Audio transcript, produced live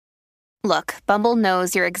Look, Bumble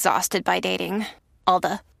knows you're exhausted by dating. All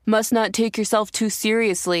the must not take yourself too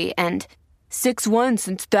seriously and 6'1"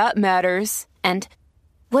 since that matters. And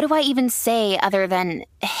what do I even say other than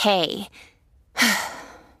hey?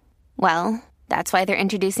 Well, that's why they're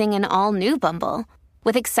introducing an all-new Bumble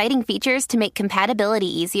with exciting features to make compatibility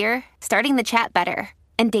easier, starting the chat better,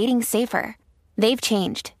 and dating safer. They've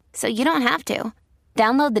changed, so you don't have to.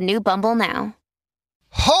 Download the new Bumble now.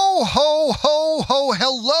 Ho, ho, ho, ho,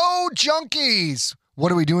 hello, junkies!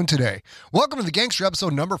 What are we doing today? Welcome to The Gangster,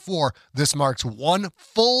 episode number 4. This marks 1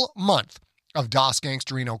 full month of Das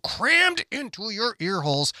Gangsterino crammed into your ear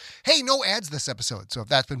holes. Hey, no ads this episode, so if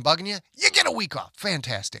that's been bugging you, you get a week off.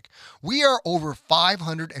 Fantastic. We are over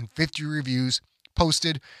 550 reviews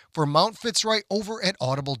posted for Mount Fitzroy over at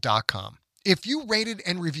audible.com. If you rated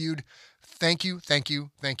and reviewed, thank you, thank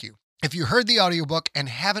you, thank you. If you heard the audiobook and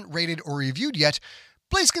haven't rated or reviewed yet,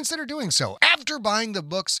 please consider doing so. After buying the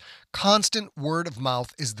books, constant word of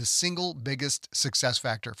mouth is the single biggest success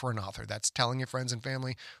factor for an author. That's telling your friends and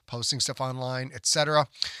family, posting stuff online, etc.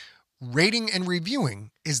 Rating and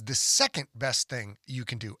reviewing is the second best thing you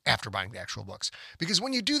can do after buying the actual books. Because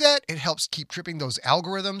when you do that, it helps keep tripping those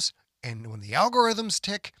algorithms. And when the algorithms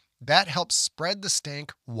tick, that helps spread the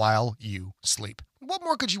stank while you sleep. What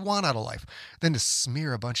more could you want out of life than to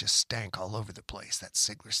smear a bunch of stank all over the place? That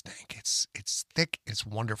Sigler stank. It's thick. It's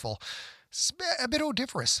wonderful. It's a bit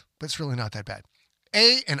odoriferous, but it's really not that bad.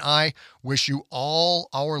 A and I wish you all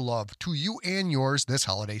our love to you and yours this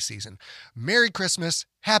holiday season. Merry Christmas,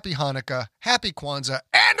 Happy Hanukkah, Happy Kwanzaa,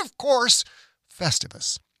 and of course,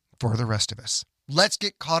 Festivus for the rest of us. Let's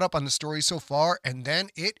get caught up on the story so far, and then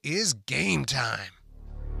it is game time.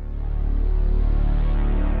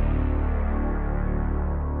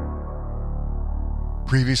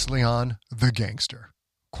 Previously on The Gangster,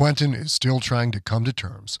 Quentin is still trying to come to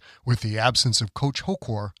terms with the absence of Coach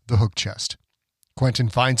Hokor, the hook chest. Quentin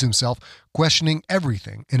finds himself questioning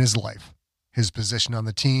everything in his life. His position on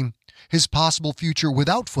the team, his possible future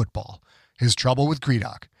without football, his trouble with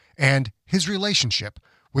Gredok, and his relationship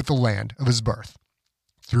with the land of his birth.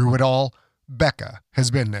 Through it all, Becca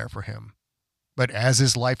has been there for him. But as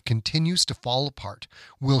his life continues to fall apart,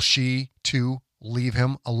 will she, too, leave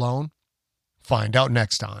him alone? Find out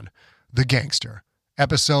next on The Gangster,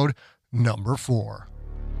 episode number 4.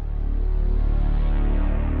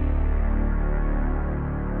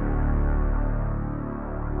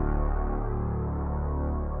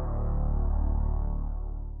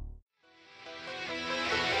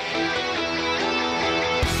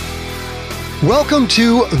 Welcome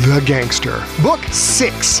to The Gangster, Book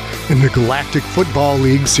 6 in the Galactic Football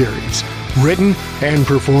League series. Written and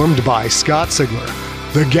performed by Scott Sigler.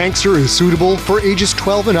 The Gangster is suitable for ages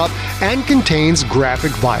 12 and up and contains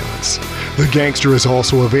graphic violence. The Gangster is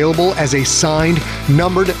also available as a signed,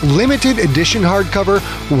 numbered, limited edition hardcover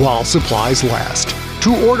while supplies last.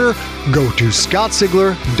 To order, go to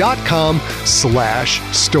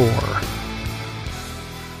scottsigler.com/store.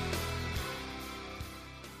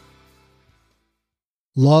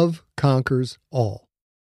 Love conquers all.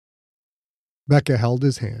 Becca held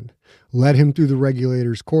his hand, led him through the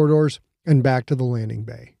regulator's corridors, and back to the landing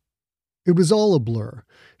bay. It was all a blur,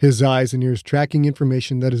 his eyes and ears tracking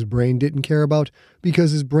information that his brain didn't care about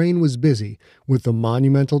because his brain was busy with the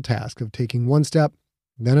monumental task of taking one step,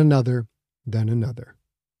 then another, then another.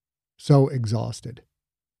 So exhausted.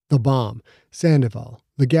 The bomb, Sandoval,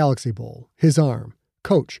 the Galaxy Bowl, his arm,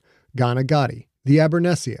 Coach, Ghana Gotti, the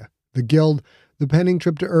Abernetsia, the Guild, the pending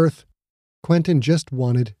trip to Earth. Quentin just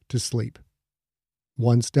wanted to sleep.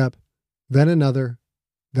 One step, then another,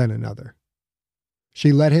 then another.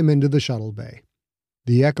 She led him into the shuttle bay.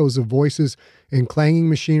 The echoes of voices and clanging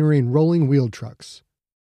machinery and rolling wheeled trucks.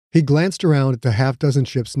 He glanced around at the half-dozen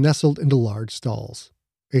ships nestled into large stalls.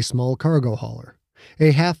 A small cargo hauler.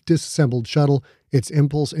 A half-disassembled shuttle, its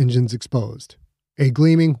impulse engines exposed. A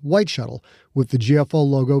gleaming white shuttle with the GFO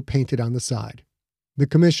logo painted on the side. The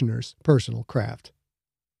commissioner's personal craft.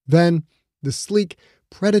 Then, the sleek,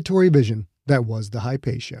 predatory vision that was the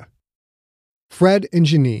Hypatia. Fred and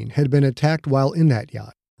Janine had been attacked while in that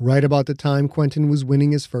yacht, right about the time Quentin was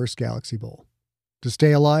winning his first Galaxy Bowl. To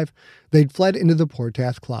stay alive, they'd fled into the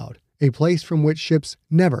Portath Cloud, a place from which ships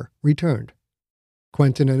never returned.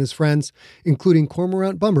 Quentin and his friends, including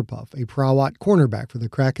Cormorant Bumberpuff, a Prowat cornerback for the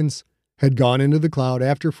Krakens, had gone into the cloud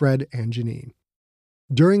after Fred and Janine.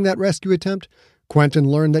 During that rescue attempt, Quentin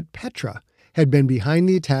learned that Petra had been behind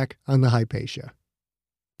the attack on the Hypatia.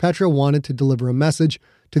 Petra wanted to deliver a message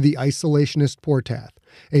to the isolationist Portath,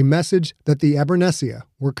 a message that the Abernetsia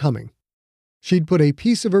were coming. She'd put a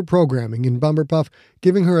piece of her programming in Bumberpuff,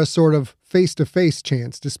 giving her a sort of face-to-face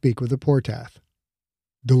chance to speak with the Portath.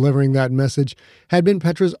 Delivering that message had been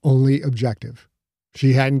Petra's only objective.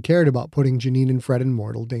 She hadn't cared about putting Janine and Fred in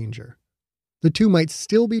mortal danger. The two might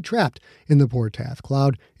still be trapped in the Portath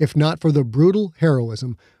Cloud, if not for the brutal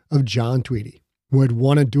heroism of John Tweedy, who had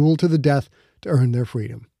won a duel to the death to earn their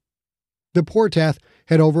freedom. The Portath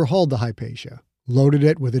had overhauled the Hypatia, loaded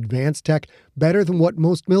it with advanced tech better than what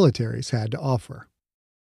most militaries had to offer.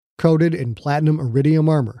 Coated in platinum iridium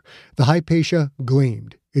armor, the Hypatia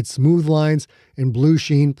gleamed, its smooth lines and blue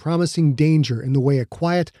sheen promising danger in the way a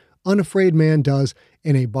quiet, unafraid man does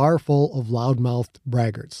in a bar full of loud-mouthed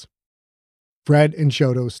braggarts. Fred and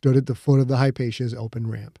Shoto stood at the foot of the Hypatia's open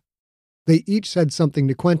ramp. They each said something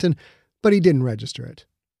to Quentin, but he didn't register it.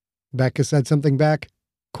 Becca said something back.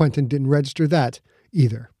 Quentin didn't register that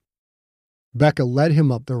either. Becca led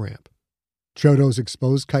him up the ramp. Shoto's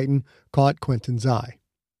exposed chitin caught Quentin's eye.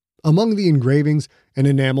 Among the engravings and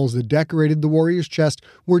enamels that decorated the warrior's chest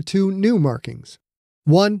were two new markings.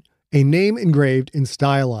 One, a name engraved in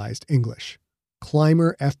stylized English,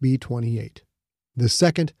 Climber FB-28. The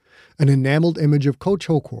second, an enameled image of Coach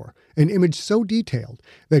Hokor, an image so detailed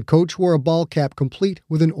that Coach wore a ball cap complete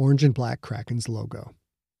with an orange and black Kraken's logo.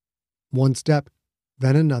 One step,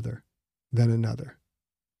 then another, then another.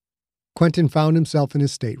 Quentin found himself in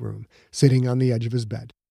his stateroom, sitting on the edge of his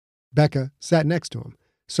bed. Becca sat next to him,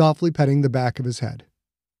 softly petting the back of his head.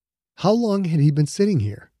 How long had he been sitting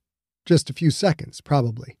here? Just a few seconds,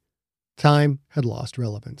 probably. Time had lost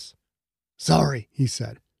relevance. "Sorry," he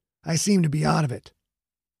said. "I seem to be out of it."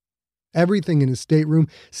 Everything in his stateroom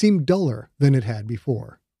seemed duller than it had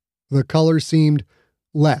before. The color seemed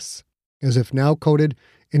less, as if now coated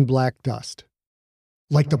in black dust.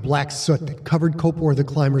 Like the black soot that covered Kopor the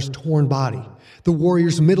Climber's torn body, the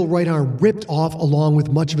warrior's middle right arm ripped off along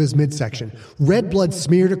with much of his midsection, red blood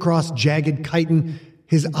smeared across jagged chitin,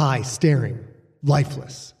 his eye staring,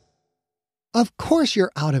 lifeless. "Of course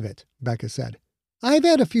you're out of it," Becca said. "I've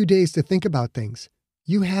had a few days to think about things.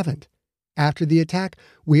 You haven't. After the attack,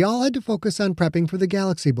 we all had to focus on prepping for the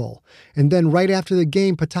Galaxy Bowl, and then right after the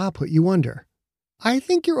game, Ptah put you under. I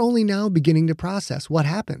think you're only now beginning to process what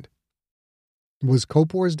happened." Was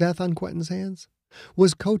Kopor's death on Quentin's hands?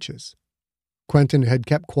 Was Coach's? Quentin had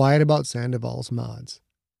kept quiet about Sandoval's mods.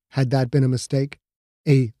 Had that been a mistake?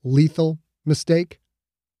 A lethal mistake?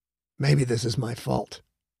 "Maybe this is my fault."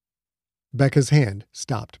 Becca's hand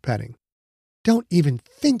stopped petting. "Don't even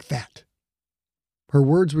think that." Her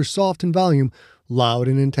words were soft in volume, loud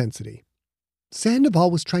in intensity. "Sandoval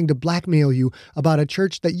was trying to blackmail you about a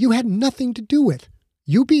church that you had nothing to do with.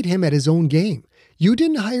 You beat him at his own game. You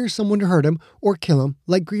didn't hire someone to hurt him or kill him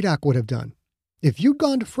like Gredok would have done. If you'd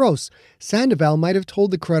gone to Fros, Sandoval might have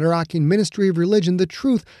told the Creterakian Ministry of Religion the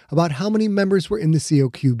truth about how many members were in the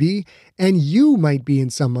COQB, and you might be in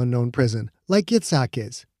some unknown prison, like Yitzhak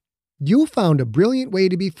is. You found a brilliant way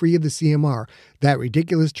to be free of the CMR, that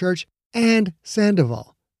ridiculous church, and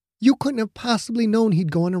Sandoval. You couldn't have possibly known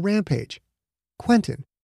he'd go on a rampage. Quentin,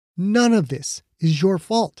 none of this is your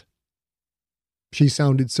fault." She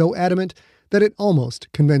sounded so adamant that it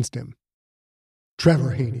almost convinced him.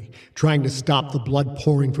 "Trevor Haney, trying to stop the blood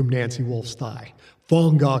pouring from Nancy Wolf's thigh.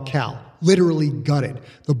 Fongaw Cal, literally gutted,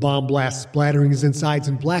 the bomb blast splattering his insides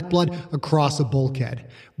in black blood across a bulkhead.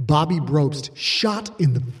 Bobby Brobst shot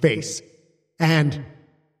in the face. And,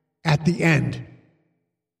 at the end,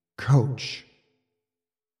 Coach."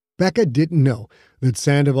 Becca didn't know that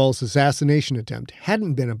Sandoval's assassination attempt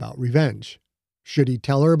hadn't been about revenge. Should he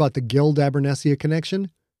tell her about the Guild-Abernethy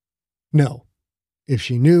connection? No. If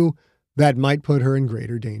she knew, that might put her in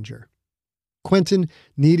greater danger. Quentin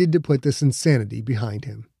needed to put this insanity behind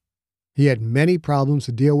him. He had many problems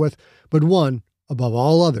to deal with, but one, above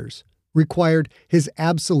all others, required his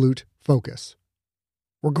absolute focus.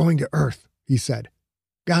 "We're going to Earth," he said.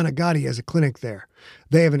 "Ghana Gotti has a clinic there.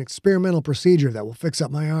 They have an experimental procedure that will fix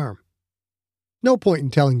up my arm." No point in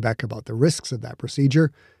telling Beck about the risks of that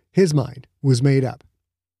procedure. His mind was made up.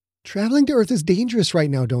 "Traveling to Earth is dangerous right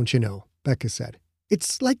now, don't you know?" Becca said.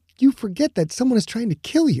 "It's like you forget that someone is trying to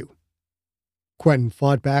kill you." Quentin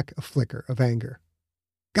fought back a flicker of anger.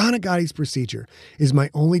 "Ghana Gotti's procedure is my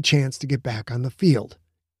only chance to get back on the field.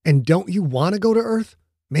 And don't you want to go to Earth?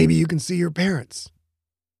 Maybe you can see your parents."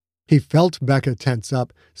 He felt Becca tense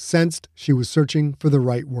up, sensed she was searching for the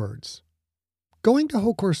right words. "Going to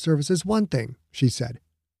Hokor's service is one thing," she said.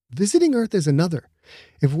 "Visiting Earth is another.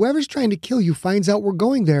 If whoever's trying to kill you finds out we're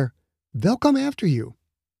going there, they'll come after you."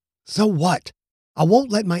 "So what? I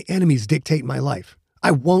won't let my enemies dictate my life.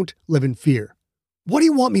 I won't live in fear. What do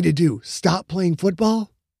you want me to do, stop playing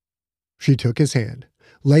football?" She took his hand,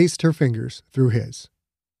 laced her fingers through his.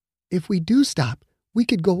 "If we do stop, we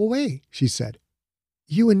could go away," she said.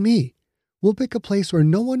 "You and me. We'll pick a place where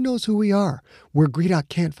no one knows who we are, where Gredok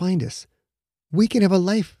can't find us. We can have a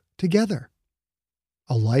life together.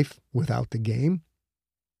 A life without the game?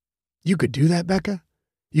 You could do that, Becca?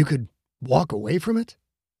 You could walk away from it?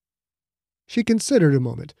 She considered a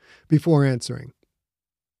moment before answering.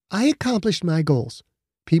 I accomplished my goals.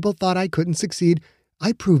 People thought I couldn't succeed.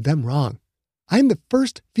 I proved them wrong. I'm the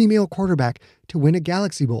first female quarterback to win a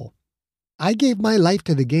Galaxy Bowl. I gave my life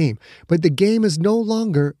to the game, but the game is no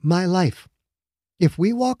longer my life. If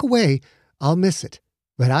we walk away, I'll miss it,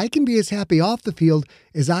 but I can be as happy off the field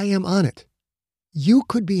as I am on it. You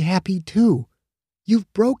could be happy too.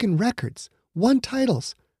 You've broken records, won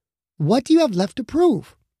titles. What do you have left to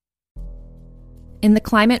prove? In the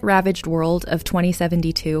climate-ravaged world of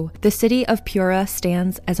 2072, the city of Pura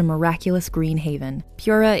stands as a miraculous green haven.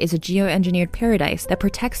 Pura is a geoengineered paradise that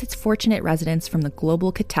protects its fortunate residents from the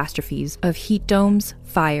global catastrophes of heat domes,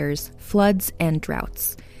 fires, floods, and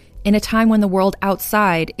droughts. In a time when the world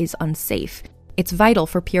outside is unsafe, it's vital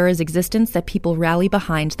for Pura's existence that people rally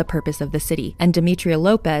behind the purpose of the city, and Demetria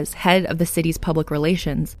Lopez, head of the city's public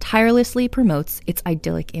relations, tirelessly promotes its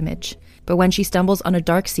idyllic image. But when she stumbles on a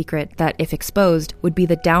dark secret that, if exposed, would be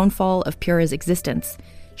the downfall of Pura's existence,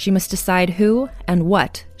 she must decide who and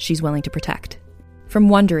what she's willing to protect. From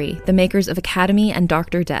Wondery, the makers of Academy and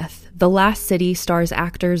Dr. Death, The Last City stars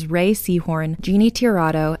actors Ray Seahorn, Jeannie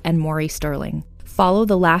Tirado, and Maury Sterling. Follow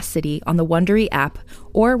The Last City on the Wondery app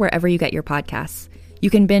or wherever you get your podcasts. You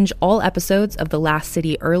can binge all episodes of The Last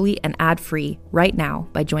City early and ad-free right now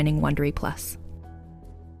by joining Wondery Plus.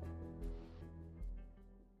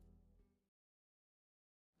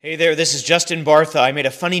 Hey there, this is Justin Bartha. I made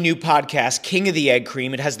a funny new podcast, King of the Egg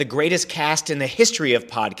Cream. It has the greatest cast in the history of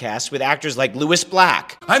podcasts with actors like Louis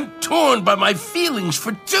Black. I'm torn by my feelings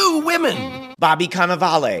for two women. Bobby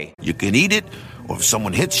Cannavale. You can eat it, or if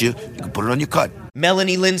someone hits you, you can put it on your cut.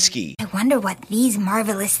 Melanie Linsky. I wonder what these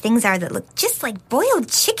marvelous things are that look just like boiled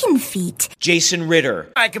chicken feet. Jason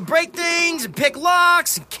Ritter. I can break things and pick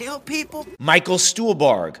locks and kill people. Michael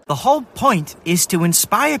Stuhlbarg. The whole point is to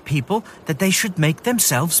inspire people that they should make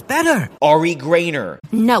themselves better. Ari Grainer.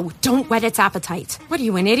 No, don't whet its appetite. What are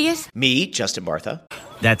you, an idiot? Me, Justin Bartha.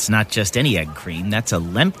 That's not just any egg cream, that's a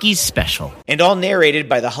Lemke's special. And all narrated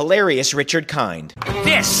by the hilarious Richard Kind.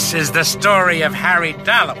 This is the story of Harry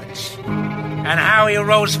Dalowitz and how he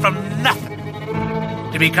rose from nothing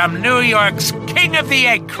to become New York's King of the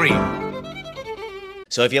Egg Cream.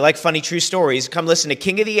 So if you like funny true stories, come listen to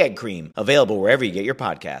King of the Egg Cream, available wherever you get your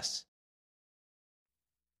podcasts.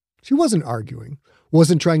 She wasn't arguing,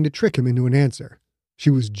 wasn't trying to trick him into an answer.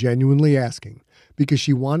 She was genuinely asking because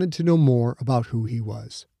she wanted to know more about who he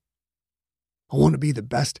was. I want to be the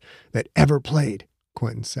best that ever played,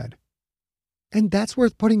 Quentin said. And that's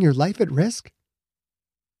worth putting your life at risk?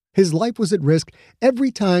 His life was at risk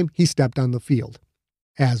every time he stepped on the field,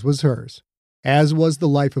 as was hers, as was the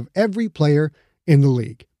life of every player in the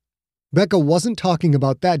league. Becca wasn't talking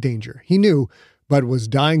about that danger, he knew, but was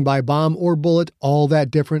dying by bomb or bullet all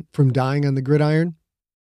that different from dying on the gridiron?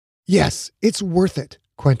 Yes, it's worth it,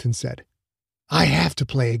 Quentin said. I have to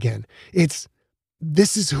play again.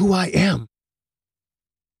 This is who I am.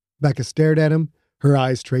 Becca stared at him, her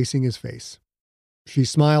eyes tracing his face. She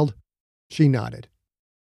smiled. She nodded.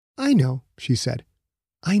 I know, she said.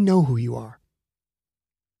 I know who you are.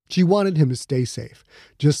 She wanted him to stay safe,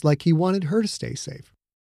 just like he wanted her to stay safe.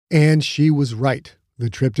 And she was right. The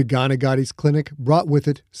trip to Ghana Gotti's clinic brought with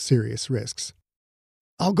it serious risks.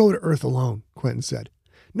 I'll go to Earth alone, Quentin said.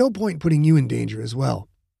 No point putting you in danger as well.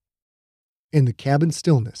 In the cabin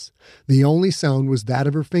stillness, the only sound was that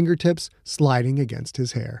of her fingertips sliding against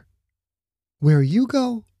his hair. Where you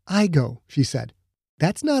go, I go, she said.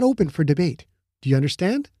 That's not open for debate. Do you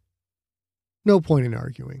understand? No point in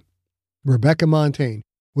arguing. Rebecca Montaigne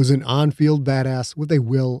was an on-field badass with a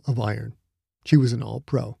will of iron. She was an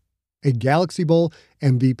all-pro, a Galaxy Bowl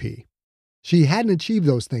MVP. She hadn't achieved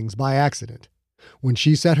those things by accident. When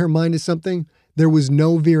she set her mind to something, there was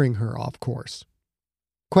no veering her off course.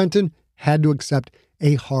 Quentin had to accept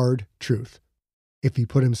a hard truth. If he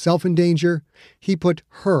put himself in danger, he put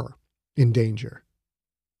her in danger.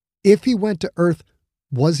 If he went to Earth,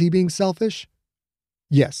 was he being selfish?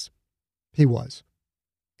 Yes, he was.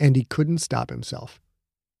 And he couldn't stop himself.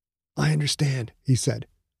 I understand, he said.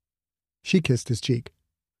 She kissed his cheek.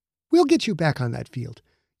 We'll get you back on that field.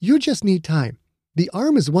 You just need time. The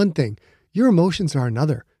arm is one thing. Your emotions are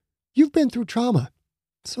another. You've been through trauma.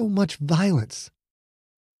 So much violence.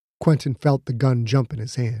 Quentin felt the gun jump in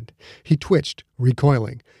his hand. He twitched,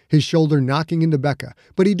 recoiling, his shoulder knocking into Becca,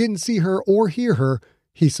 but he didn't see her or hear her.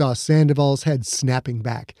 He saw Sandoval's head snapping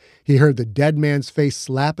back. He heard the dead man's face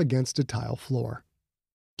slap against a tile floor.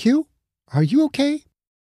 Q, Are you okay?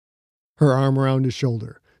 Her arm around his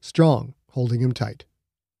shoulder, strong, holding him tight.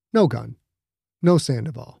 No gun. No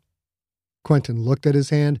Sandoval. Quentin looked at his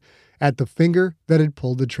hand, at the finger that had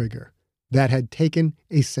pulled the trigger, that had taken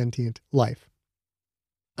a sentient life.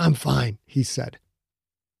 I'm fine, he said.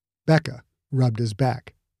 Becca rubbed his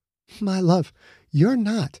back. My love, you're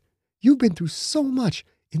not. You've been through so much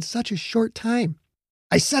in such a short time.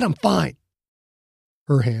 I said I'm fine.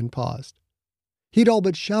 Her hand paused. He'd all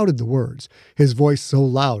but shouted the words, his voice so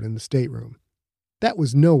loud in the stateroom. That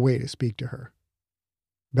was no way to speak to her.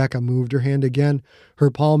 Becca moved her hand again, her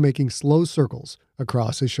palm making slow circles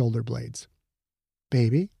across his shoulder blades.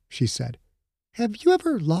 Baby, she said, have you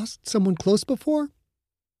ever lost someone close before?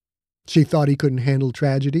 She thought he couldn't handle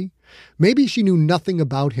tragedy. Maybe she knew nothing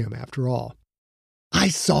about him after all. I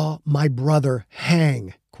saw my brother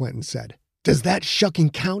hang, Quentin said. Does that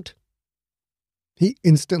shucking count? He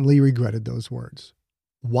instantly regretted those words.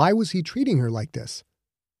 Why was he treating her like this?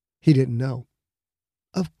 He didn't know.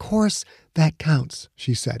 Of course that counts,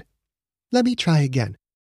 she said. Let me try again.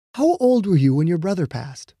 How old were you when your brother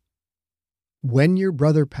passed? When your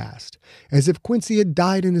brother passed, as if Quincy had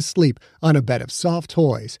died in his sleep on a bed of soft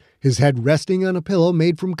toys, his head resting on a pillow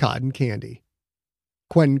made from cotton candy.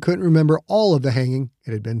 Quentin couldn't remember all of the hanging,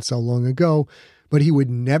 it had been so long ago, but he would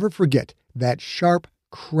never forget that sharp,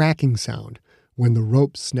 cracking sound when the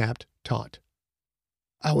rope snapped taut.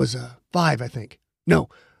 I was 5, I think. No,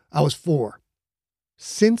 I was 4.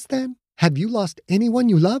 Since then, have you lost anyone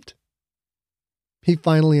you loved? He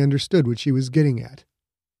finally understood what she was getting at.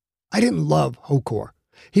 I didn't love Hokor.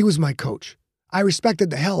 He was my coach. I respected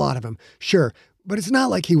the hell out of him, sure, but it's not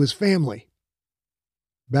like he was family.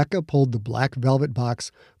 Becca pulled the black velvet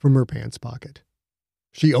box from her pants pocket.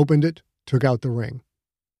 She opened it, took out the ring.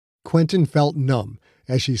 Quentin felt numb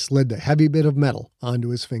as she slid the heavy bit of metal onto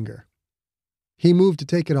his finger. He moved to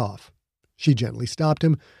take it off. She gently stopped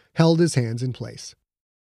him, held his hands in place.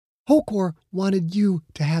 Hokor wanted you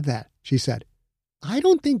to have that, she said. I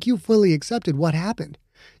don't think you fully accepted what happened.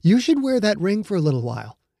 You should wear that ring for a little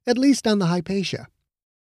while, at least on the Hypatia.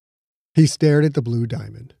 He stared at the blue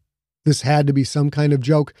diamond. This had to be some kind of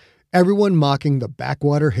joke, everyone mocking the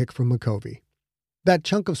backwater hick from Makovey. That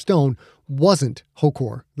chunk of stone wasn't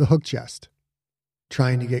Hokor, the hook chest.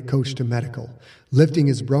 Trying to get Coach to medical, lifting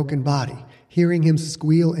his broken body, hearing him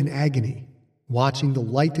squeal in agony, watching the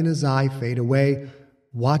light in his eye fade away,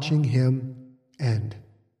 watching him end.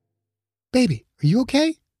 Baby, are you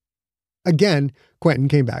okay? Again, Quentin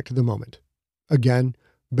came back to the moment. Again,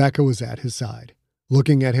 Becca was at his side,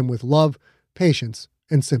 looking at him with love, patience,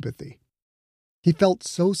 and sympathy. He felt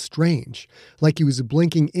so strange, like he was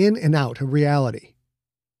blinking in and out of reality.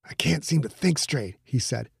 I can't seem to think straight, he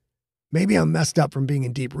said. Maybe I'm messed up from being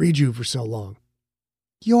in deep reju for so long.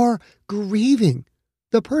 You're grieving.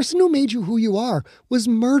 The person who made you who you are was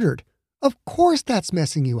murdered. Of course that's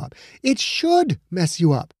messing you up. It should mess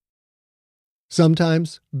you up.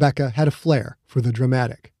 Sometimes Becca had a flair for the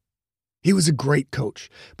dramatic. He was a great coach,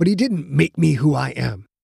 but he didn't make me who I am.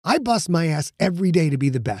 I bust my ass every day to be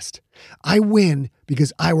the best. I win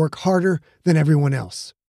because I work harder than everyone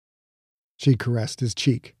else. She caressed his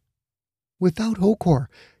cheek. Without Hokor,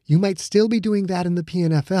 you might still be doing that in the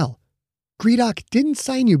PNFL. Gredok didn't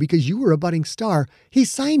sign you because you were a budding star. He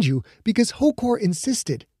signed you because Hokor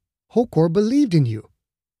insisted. Hokor believed in you.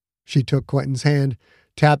 She took Quentin's hand,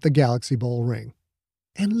 tapped the Galaxy Bowl ring.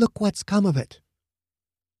 And look what's come of it.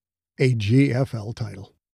 A GFL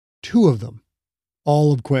title. 2 of them.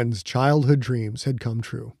 All of Quentin's childhood dreams had come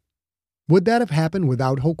true. Would that have happened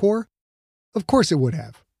without Hokor? Of course it would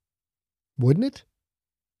have. Wouldn't it?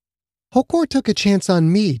 Hokor took a chance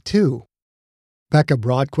on me, too. Becca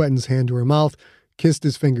brought Quentin's hand to her mouth, kissed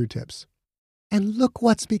his fingertips. And look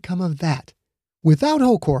what's become of that. Without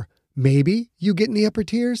Hokor, maybe you get in the upper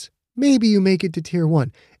tiers, maybe you make it to tier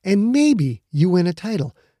 1, and maybe you win a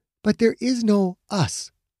title. But there is no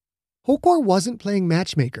us. Hokor wasn't playing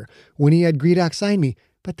matchmaker when he had Gredok sign me,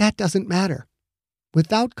 but that doesn't matter.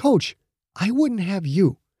 Without Coach, I wouldn't have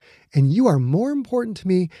you, and you are more important to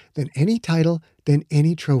me than any title, than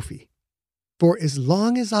any trophy. For as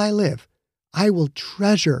long as I live, I will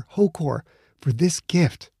treasure Hokor for this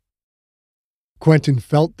gift. Quentin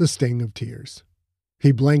felt the sting of tears.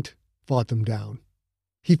 He blinked, fought them down.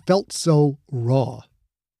 He felt so raw.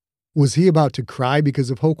 Was he about to cry because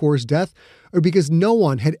of Hokor's death, or because no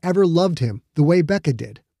one had ever loved him the way Becca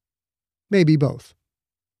did? Maybe both.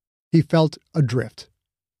 He felt adrift.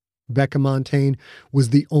 Becca Montaigne was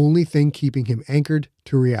the only thing keeping him anchored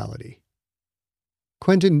to reality.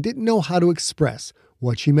 Quentin didn't know how to express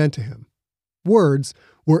what she meant to him. Words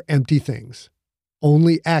were empty things.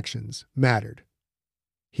 Only actions mattered.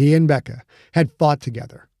 He and Becca had fought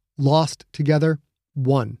together, lost together,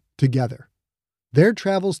 won together. Their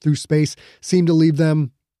travels through space seemed to leave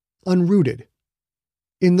them unrooted.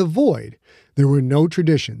 In the void, there were no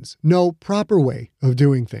traditions, no proper way of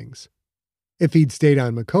doing things. If he'd stayed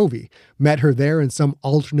on Makovey, met her there in some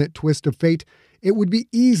alternate twist of fate, it would be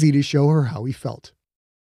easy to show her how he felt.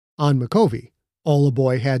 On Makovey, all a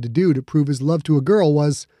boy had to do to prove his love to a girl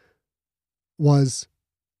was...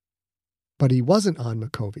 But he wasn't on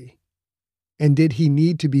Makovey. And did he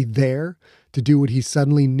need to be there to do what he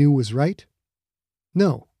suddenly knew was right?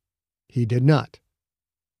 No, he did not.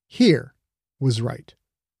 Here was right.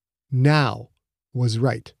 Now was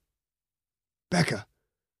right. Becca,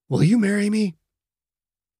 will you marry me?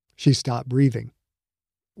 She stopped breathing.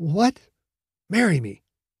 What? Marry me.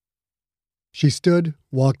 She stood,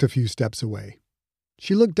 walked a few steps away.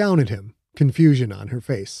 She looked down at him, confusion on her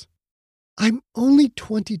face. I'm only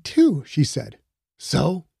 22, she said.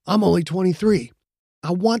 So, I'm only 23.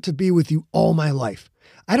 I want to be with you all my life.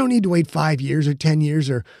 I don't need to wait 5 years or 10 years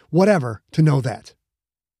or whatever to know that.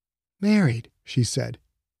 Married, she said.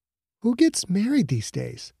 Who gets married these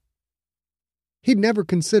days? He'd never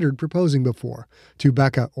considered proposing before, to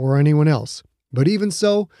Becca or anyone else, but even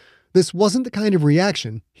so, this wasn't the kind of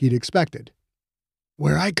reaction he'd expected.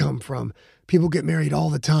 Where I come from, people get married all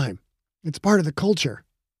the time. It's part of the culture.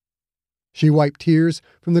 She wiped tears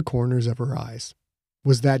from the corners of her eyes.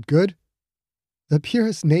 Was that good? The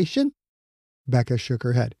purest nation? Becca shook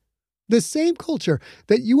her head. The same culture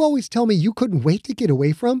that you always tell me you couldn't wait to get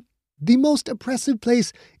away from? The most oppressive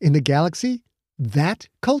place in the galaxy? That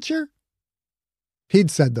culture? He'd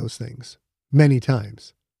said those things many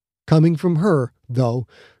times. Coming from her, though,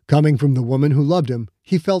 coming from the woman who loved him,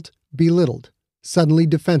 he felt belittled, suddenly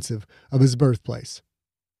defensive of his birthplace.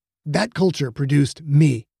 That culture produced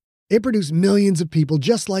me. It produced millions of people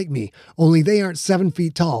just like me, only they aren't 7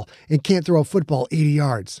 feet tall and can't throw a football 80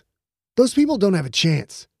 yards. Those people don't have a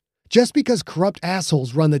chance. Just because corrupt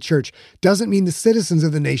assholes run the church doesn't mean the citizens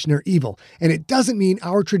of the nation are evil, and it doesn't mean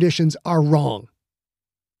our traditions are wrong.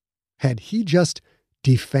 Had he just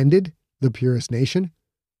defended the purest nation?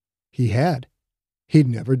 He had. He'd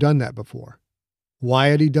never done that before. Why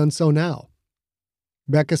had he done so now?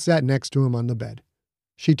 Becca sat next to him on the bed.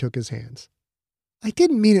 She took his hands. I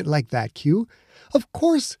didn't mean it like that, Q. Of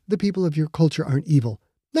course the people of your culture aren't evil.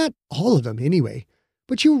 Not all of them, anyway.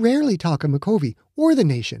 But you rarely talk of Makovey or the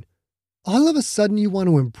nation. All of a sudden you want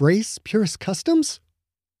to embrace purist customs?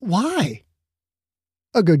 Why?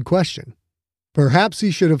 A good question. Perhaps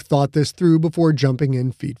he should have thought this through before jumping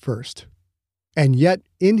in feet first. And yet,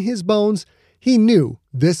 in his bones, he knew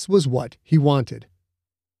this was what he wanted.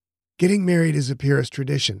 Getting married is a purist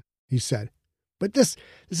tradition, he said. But this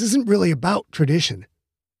isn't really about tradition.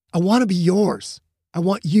 I want to be yours. I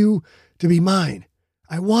want you to be mine.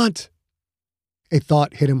 I want... A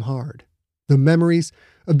thought hit him hard. The memories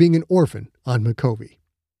of being an orphan on Makovey.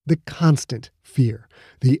 The constant fear,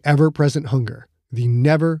 the ever-present hunger, the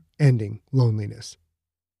never-ending loneliness.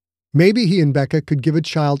 Maybe he and Becca could give a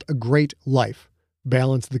child a great life,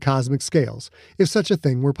 balance the cosmic scales, if such a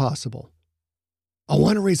thing were possible. I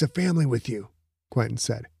want to raise a family with you, Quentin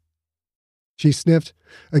said. She sniffed,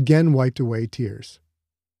 again wiped away tears.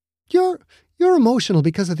 You're emotional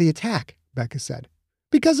because of the attack, Becca said.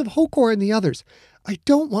 Because of Hokor and the others. I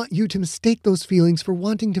don't want you to mistake those feelings for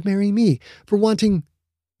wanting to marry me, for wanting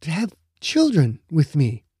to have children with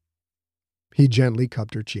me. He gently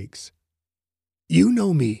cupped her cheeks. You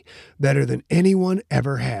know me better than anyone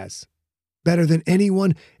ever has. Better than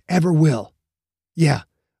anyone ever will. Yeah,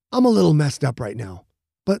 I'm a little messed up right now.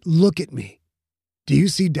 But look at me. Do you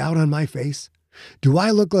see doubt on my face? Do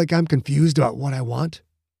I look like I'm confused about what I want?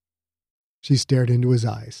 She stared into his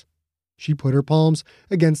eyes. She put her palms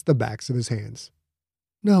against the backs of his hands.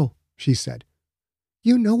 No, she said.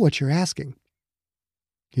 You know what you're asking.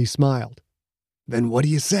 He smiled. Then what do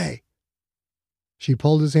you say? She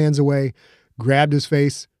pulled his hands away, grabbed his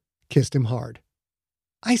face, kissed him hard.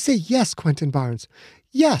 I say yes, Quentin Barnes.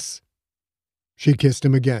 Yes. She kissed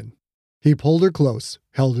him again. He pulled her close,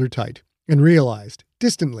 held her tight, and realized,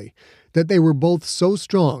 distantly, that they were both so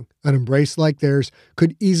strong an embrace like theirs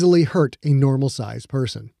could easily hurt a normal-sized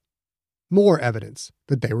person. More evidence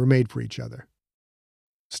that they were made for each other.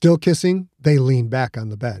 Still kissing, they leaned back on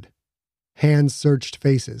the bed. Hands searched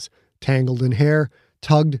faces, tangled in hair,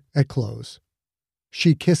 tugged at clothes.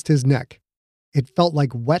 She kissed his neck. It felt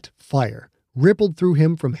like wet fire, rippled through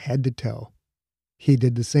him from head to toe. He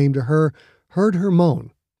did the same to her, heard her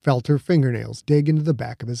moan, felt her fingernails dig into the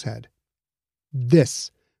back of his head.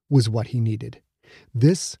 This was what he needed.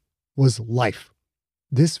 This was life.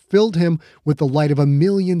 This filled him with the light of a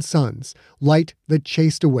million suns, light that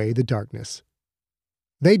chased away the darkness.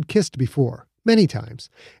 They'd kissed before, many times,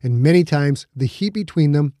 and many times the heat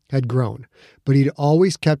between them had grown, but he'd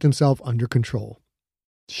always kept himself under control.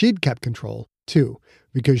 She'd kept control, too,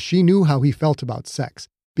 because she knew how he felt about sex,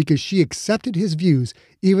 because she accepted his views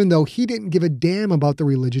even though he didn't give a damn about the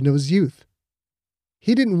religion of his youth.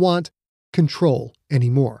 He didn't want control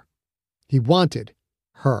anymore. He wanted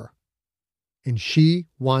her. And she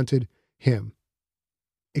wanted him.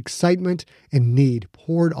 Excitement and need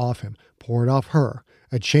poured off him, poured off her,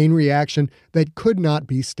 a chain reaction that could not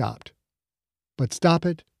be stopped. But stop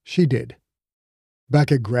it, she did.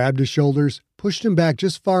 Becca grabbed his shoulders, pushed him back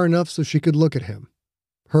just far enough so she could look at him.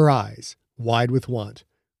 Her eyes, wide with want,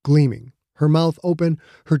 gleaming, her mouth open,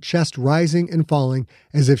 her chest rising and falling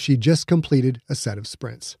as if she'd just completed a set of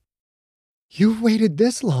sprints. "You've waited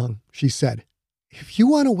this long," she said. "If you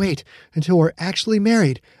want to wait until we're actually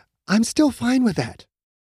married, I'm still fine with that."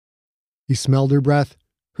 He smelled her breath,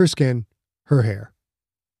 her skin, her hair.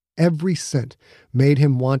 Every scent made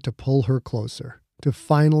him want to pull her closer, to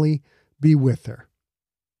finally be with her.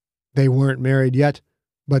 They weren't married yet,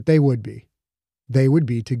 but they would be. They would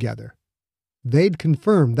be together. They'd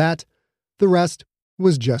confirm that. The rest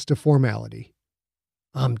was just a formality.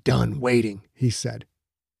 "I'm done waiting," he said.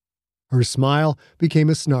 Her smile became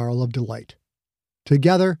a snarl of delight.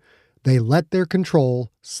 Together, they let their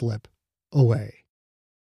control slip away.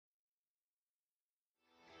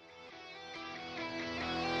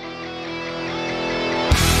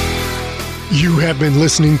 You have been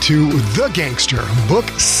listening to The Gangster, Book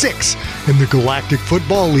 6 in the Galactic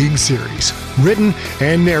Football League series, written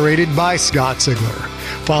and narrated by Scott Sigler.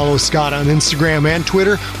 Follow Scott on Instagram and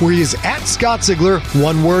Twitter, where he is at Scott Sigler,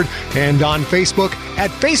 one word, and on Facebook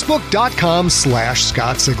at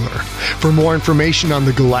facebook.com/Scott Sigler. For more information on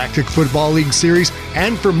the Galactic Football League series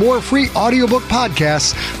and for more free audiobook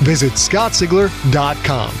podcasts, visit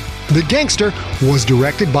scottsigler.com. The Gangster was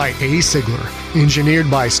directed by A. Sigler, engineered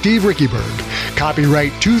by Steve Rickyberg.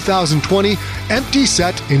 Copyright 2020, Empty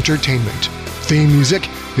Set Entertainment. Theme music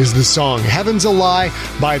is the song Heaven's a Lie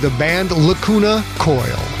by the band Lacuna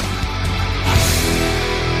Coil.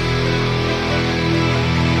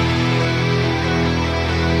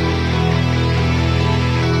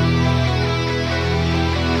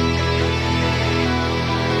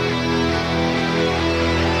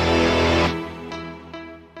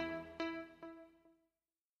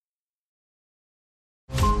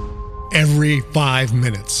 Every 5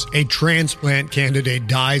 minutes, a transplant candidate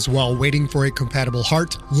dies while waiting for a compatible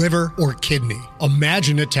heart, liver, or kidney.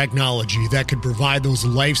 Imagine a technology that could provide those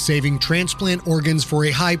life-saving transplant organs for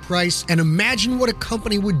a high price, and imagine what a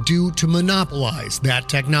company would do to monopolize that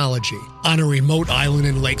technology. On a remote island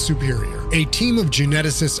in Lake Superior, a team of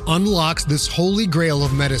geneticists unlocks this holy grail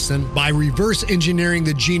of medicine by reverse engineering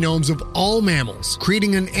the genomes of all mammals,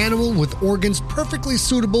 creating an animal with organs perfectly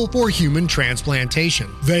suitable for human transplantation.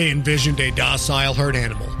 They envisioned a docile herd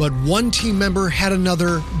animal, but one team member had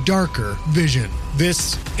another, darker vision.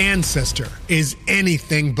 This ancestor is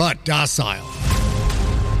anything but docile.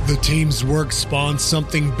 The team's work spawned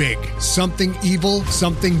something big, something evil,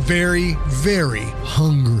 something very, very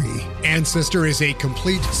hungry. Ancestor is a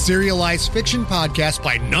complete serialized fiction podcast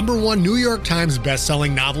by #1 New York Times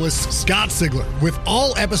bestselling novelist Scott Sigler, with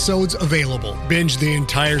all episodes available. Binge the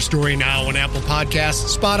entire story now on Apple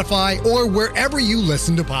Podcasts, Spotify, or wherever you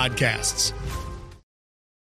listen to podcasts.